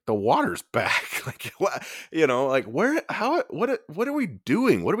I'm like, the water's back. Like what, like where, how, what are we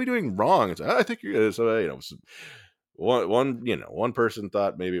doing? What are we doing wrong? It's, I think you're so one person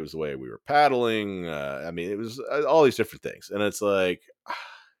thought maybe it was the way we were paddling. I mean, it was all these different things, and it's like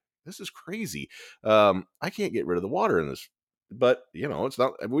this is crazy. I can't get rid of the water in this. But it's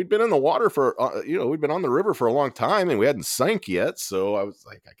not. We'd been in the water for we'd been on the river for a long time, and we hadn't sank yet. So I was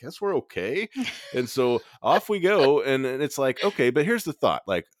like, I guess we're okay. And so off we go, and it's like, okay, but here's the thought: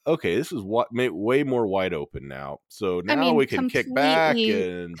 like, okay, this is what made way more wide open now. So I now mean, we can kick back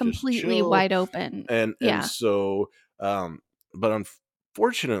completely and just completely chill, wide open. and Yeah. so but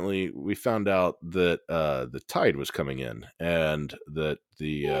unfortunately we found out that the tide was coming in, and that the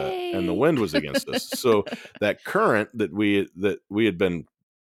Yay. wind was against us, so that current that we had been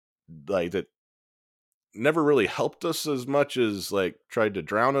like that never really helped us as much as like tried to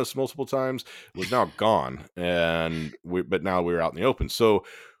drown us multiple times was now gone, and but now we were out in the open, so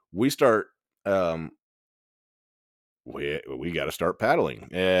we start um we got to start paddling,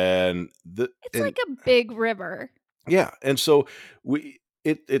 It's and like a big river. yeah, and so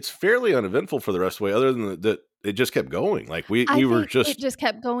it's fairly uneventful for the rest of the way, other than that it just kept going. Like I we were think it just just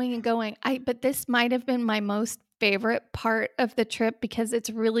kept going and going. But this might have been my most favorite part of the trip because it's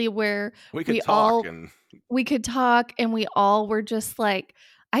really where we could we talk, all and we could talk and we all were just like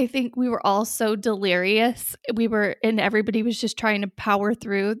I think we were all so delirious. We were and everybody was just trying to power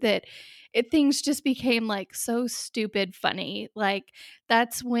through that things just became like so stupid funny. Like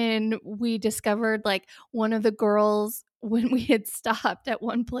that's when we discovered like one of the girls when we had stopped at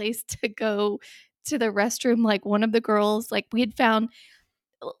one place to go to the restroom, like one of the girls, like we had found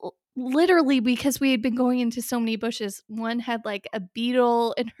literally because we had been going into so many bushes, one had like a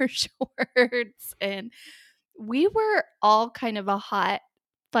beetle in her shorts, and we were all kind of a hot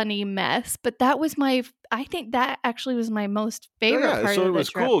funny mess, but that was I think that actually was my most Oh favorite yeah, part so it of the was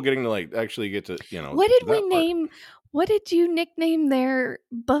trip. cool getting to like actually get to What get did to we that part. name what did you nickname their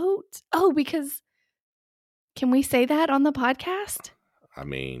boat? Oh, because can we say that on the podcast? I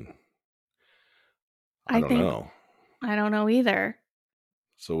mean, I I don't think know. I don't know either.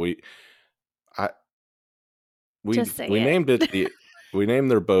 So I Just say we it. named it we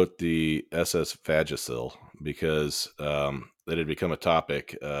named their boat the SS Vagisil because it had become a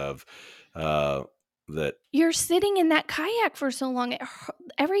topic of uh, that, You're sitting in that kayak for so long,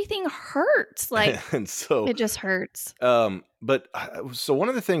 everything hurts, like, and so it just hurts. but so one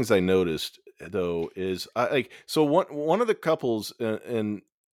of the things I noticed though is I like so one of the couples and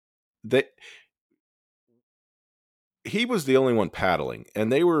they he was the only one paddling,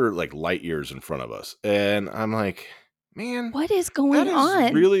 and they were like light years in front of us. And I'm like, man, What is going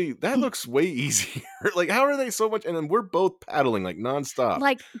on? that looks way easier. Like, how are they so much? And then we're both paddling like nonstop.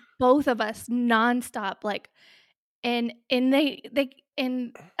 Like, both of us nonstop, like and they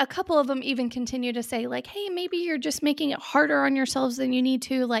and a couple of them even continue to say, like, "Hey, maybe you're just making it harder on yourselves than you need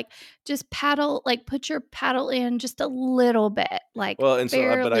to, like, just paddle like, put your paddle in just a little bit, like, Well, and so,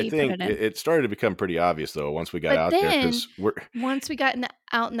 but I barely put think it in." it started to become pretty obvious though once we got But out there then, because we're once we got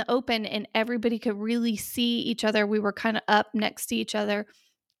out in the open and everybody could really see each other, we were kinda up next to each other.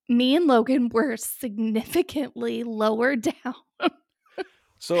 Me and Logan were significantly lower down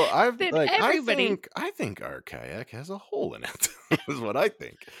so I've than like everybody. I think our kayak has a hole in it is what I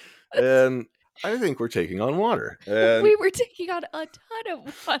think, and I think we're taking on water. And We were taking on a ton of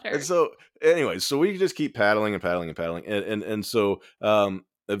And water. so, anyway, so we just keep paddling and paddling and paddling, and so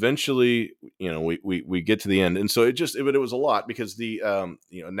eventually, we get to the end, and so but it was a lot because now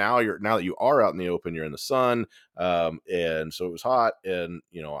that you are out in the open, you're in the sun, and so it was hot, and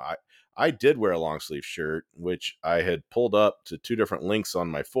I did wear a long sleeve shirt, which I had pulled up to two different links on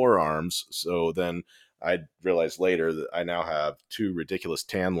my forearms, so then. I realized later that I now have two ridiculous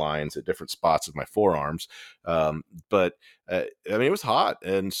tan lines at different spots of my forearms, but I mean, it was hot,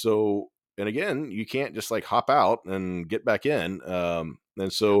 and so, and again, you can't just like hop out and get back in.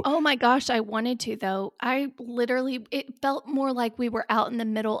 And so, Oh my gosh, I wanted to though. It felt more like we were out in the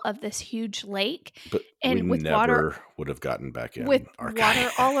middle of this huge lake but we and with water never would have gotten back with in our water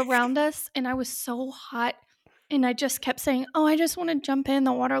all kayak. around us, and I was so hot, and I just kept saying, "Oh, I just wanna jump in,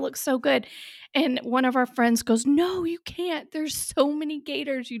 the water looks so good," and one of our friends goes, "No, you can't, there's so many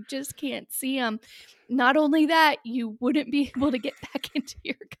gators, you just can't see them. Not only that, you wouldn't be able to get back into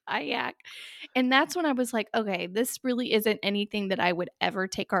your kayak," and that's when I was like, "Okay, this really isn't anything that I would ever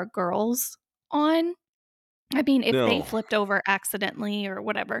take our girls on." I mean, if they No, flipped over accidentally or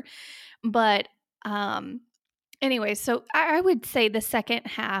whatever, but, um anyway, so I would say the second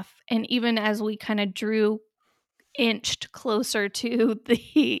half, and even as we kinda inched closer to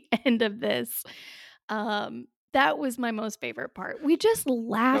the end of this, that was my most favorite part. We just that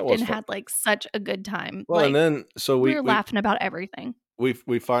laughed was and fun. had, like, such a good time, Well, and like, then so we were laughing about everything. we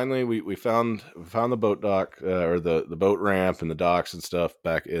finally we found the boat dock, or the boat ramp and the docks and stuff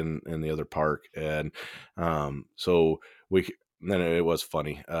back in the other park, and so we then it was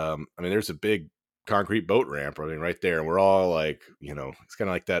funny. I mean, there's a big concrete boat ramp, I mean, right there, and we're all like, it's kind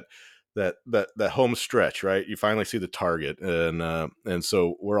of like that home stretch, right? You finally see the target, and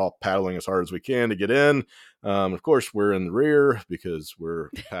so we're all paddling as hard as we can to get in. Of course, we're in the rear because we're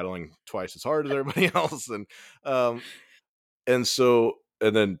paddling twice as hard as everybody else, um, and so,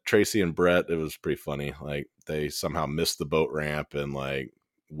 and then Tracy and Brett, it was pretty funny. Like, they somehow missed the boat ramp and like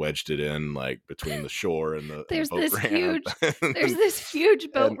wedged it in like between the shore and the There's boat this ramp. huge and, there's this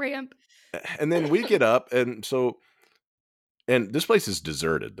huge boat and ramp. and then we get up, and so, and this place is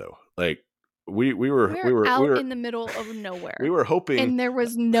deserted though. Like, we we were we We're were we out were in the middle of we nowhere, were hoping and there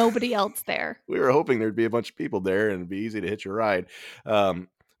was nobody else there. there'd be a bunch of people there and it'd be easy to hitch a ride.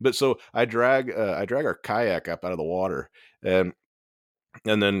 But so I drag our kayak up out of the water, and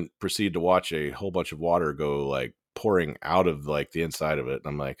then proceed to watch a whole bunch of water go like pouring out of like the inside of it. And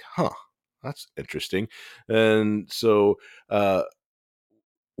I'm like, huh, that's interesting. And so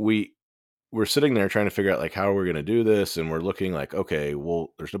we we're sitting there trying to figure out like how we're going to do this, and we're looking like, okay,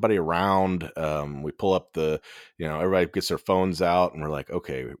 well, there's nobody around. We pull up everybody gets their phones out, and we're like,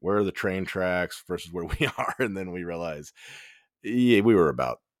 okay, where are the train tracks versus where we are? And then we realize, yeah, we were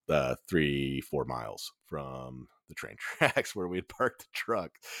about 3-4 miles from the train tracks where we had parked the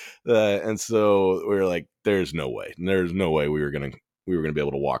truck, and so we were like, there's no way we were gonna be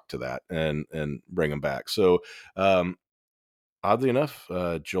able to walk to that and bring them back. So um, oddly enough,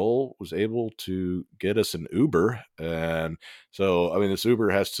 Joel was able to get us an Uber, and so I mean, this Uber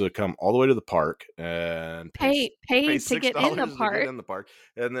has to come all the way to the park and pay Pay to six get in the dollars to get park. in the park,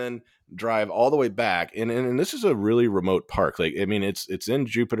 and then drive all the way back. And this is a really remote park. Like, I mean, it's in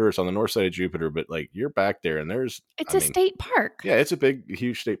Jupiter. It's on the north side of Jupiter, but like you're back there, and there's, It's I a mean, state park. yeah, it's a big,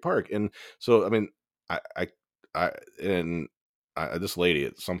 huge state park. And so, I mean, I, I, I and this lady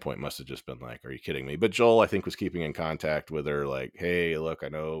at some point must have just been like, "Are you kidding me?" But Joel, I think, was keeping in contact with her, like, "Hey, look, I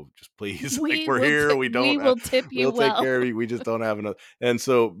know, just please, like, we're here. We will tip you we'll take well. care of you. We just don't have enough." And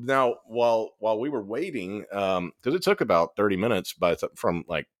so now, while we were waiting, because it took about 30 minutes from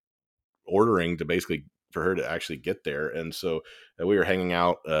like ordering to basically for her to actually get there, and so we were hanging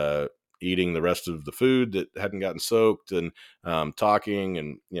out, eating the rest of the food that hadn't gotten soaked, and talking,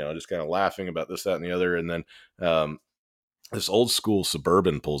 and just kind of laughing about this, that, and the other, and then this old school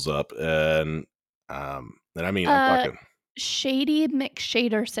Suburban pulls up, and I mean, I'm Uh, talking. Shady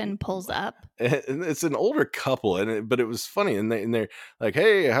McShaderson pulls up. And it's an older couple, but it was funny, and they're like,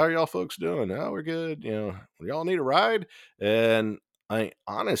 "Hey, how are y'all folks doing? Oh, we're good. Y'all need a ride?" And I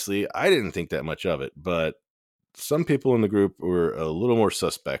didn't think that much of it, but some people in the group were a little more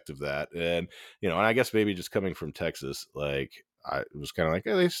suspect of that, and I guess maybe just coming from Texas, like I was kind of like,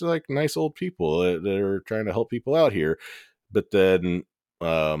 "Hey, they're like nice old people that are trying to help people out here," but then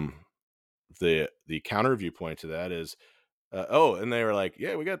um, the counter viewpoint to that is, oh, and they were like,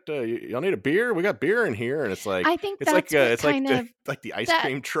 "Yeah, we got y'all need a beer? We got beer in here." And it's like I think that's what it's like kind the of like the ice that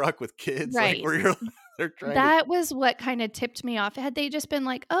cream truck with kids, like right. where you're they're trying to. That was what kinda tipped me off. Had they just been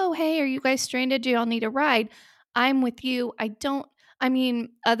like, "Oh, hey, are you guys stranded? Do y'all need a ride? I'm with you." I mean,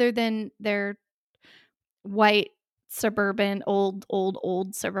 other than their white suburban,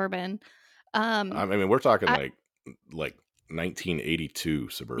 old suburban, I um, mean, we're talking I like 1982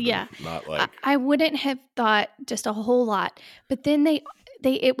 Suburban, yeah. not I like. I wouldn't have thought just a whole lot, but then they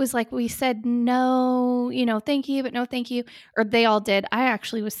it was like we said, "No, thank you, but no thank you," or they all did. I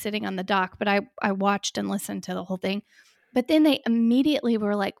actually was sitting on the dock, but I watched and listened to the whole thing. But then they immediately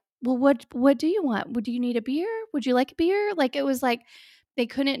were like, "Well, what do you want? Would you need a beer? Would you like a beer?" Like, it was like they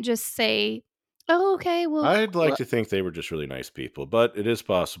couldn't just say, "Oh, okay, I'd like well." to think they were just really nice people, but it is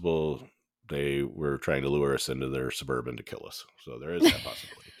possible they were trying to lure us into their Suburban to kill us. So there is that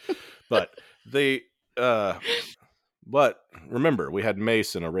possibility. But they uh But remember, we had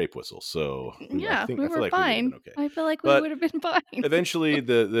mace and a rape whistle, so Yeah, we I feel were like we would have been fine. okay. I feel like we But would have been fine. eventually,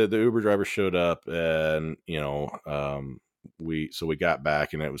 the Uber driver showed up, and we got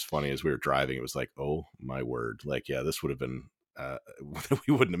back, and it was funny as we were driving. It was like, oh my word, like, yeah, this would have been.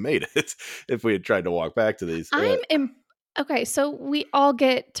 We wouldn't have made it if we had tried to walk back to these. I'm im Okay, so we all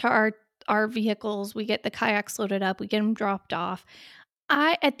get to our vehicles, we get the kayaks loaded up, we get them dropped off.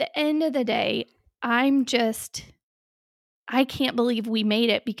 At the end of the day, I'm just I can't believe we made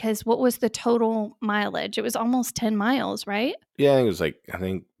it because what was the total mileage? It was almost 10 miles, right? Yeah, it was like I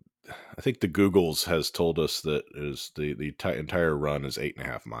think the Googles has told us that is the entire run is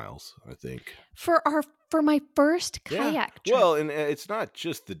 8.5 miles. I think. For my first Yeah. kayak trip. Well, and it's not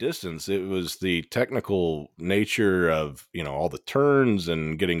just the distance, it was the technical nature of, all the turns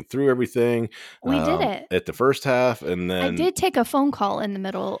and getting through everything, We did it. at the first half. And I then, did take a phone call in the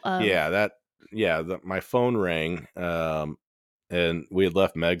middle of yeah, my phone rang, and we had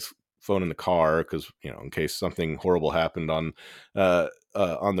left Meg's phone in the car because, in case something horrible happened on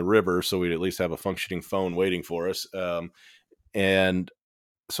the river. So we'd at least have a functioning phone waiting for us. And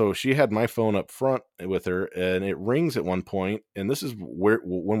so she had my phone up front with her, and it rings at one point, and this is where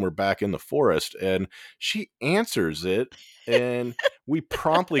when we're back in the forest, and she answers it, and we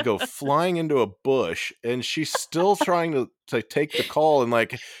promptly go flying into a bush, and she's still trying to take the call, and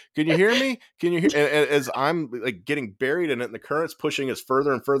like, can you hear me, can you hear, and as I'm like getting buried in it, and the current's pushing us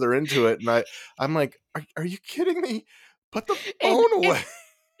further and further into it, and I'm like, are you kidding me, put the and phone and away.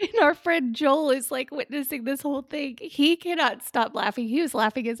 And our friend Joel is, like, witnessing this whole thing. He cannot stop laughing. He was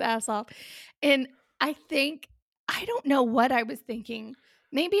laughing his ass off. And I don't know what I was thinking.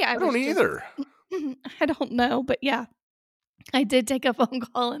 Maybe I I don't was just either. I don't know, but yeah, I did take a phone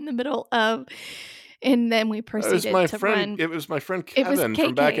call in the middle of And then we proceeded to run. It was my friend It was Kevin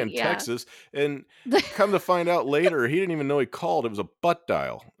from back KK, in yeah. Texas, and come to find out later, he didn't even know he called. It was a butt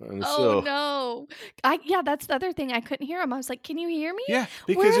dial, and Oh, so no. Yeah, that's the other thing, I couldn't hear him. I was like, "Can you hear me? yeah,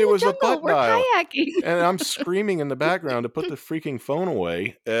 We're because in it the was a jungle, butt we're dial, kayaking." and I'm screaming in the background to put the freaking phone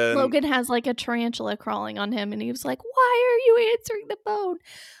away, and Logan has, like, a tarantula crawling on him, and he was like, "Why are you answering the phone?"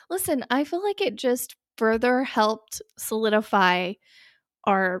 Listen, I feel like it just further helped solidify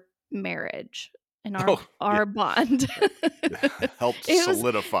our marriage and our oh, yeah, our bond. helped It was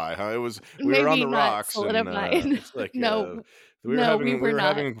solidify, huh? It was we were on maybe the not rocks, and, solidified. it's like, No, no, we we were were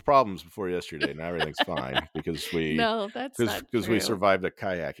not. having problems before yesterday. Now everything's fine because No, that's not we true. survived a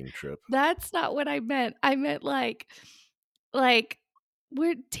kayaking trip. That's not what I meant. I meant like,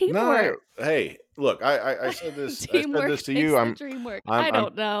 we're No, teamwork. hey, look, I said Teamwork this to makes you. the dream work. I'm I I'm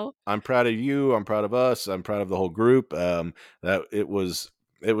don't know. I'm proud of you. I'm proud of us. I'm proud of the whole group. That it was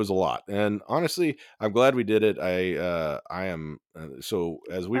a lot, and honestly, I'm glad we did it. I am so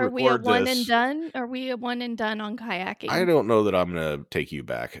as we Are we a record one and this, done? Are we a one and done on I kayaking? don't know that I'm gonna take you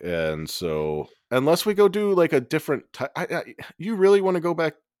back, and so unless we go do like a different, you really want to go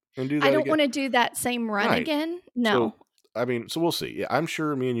back and do I that don't again, wanna do that same run right? again. So No. I mean, so we'll see. Yeah, I'm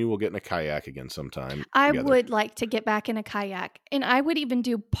sure me and you will get in a kayak again sometime I together. would like to get back in a kayak, and I would even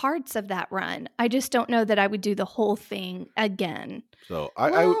do parts of that run. I just don't know that I would do the whole thing again. So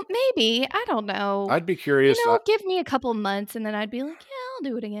Well, maybe, I don't know. I'd be curious. Give me a couple months, and then I'd be like, "Yeah,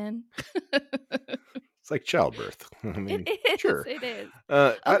 I'll do it again." It's like childbirth. I It mean, is, sure. it is.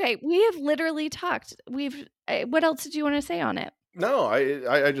 I Okay, we have literally talked. What else did you wanna say on it? no,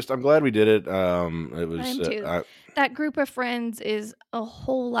 I just I'm glad we did it. It I was am too. That group of friends is a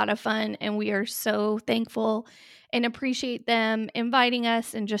whole lot of fun, and we are so thankful and appreciate them inviting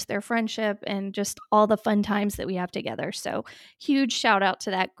us and just their friendship and just all the fun times that we have together. So, huge shout out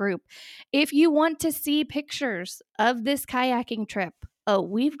to that group. If you want to see pictures of this kayaking trip, oh,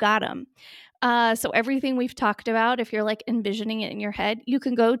 we've got them. So everything we've talked about, if you're like envisioning it in your head, you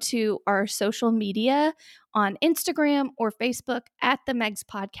can go to our social media on Instagram or Facebook at the Megs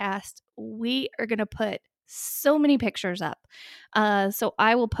Podcast. We are going to put so many pictures up. So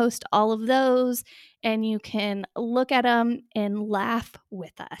I will post all of those and you can look at them and laugh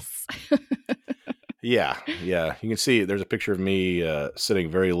with us. yeah, yeah. You can see there's a picture of me sitting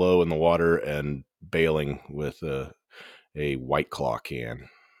very low in the water and bailing with a White Claw can.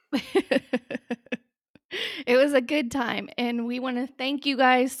 It was a good time. And we want to thank you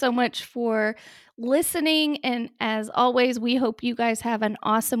guys so much for listening. And as always, we hope you guys have an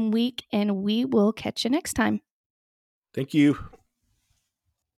awesome week and we will catch you next time. Thank you.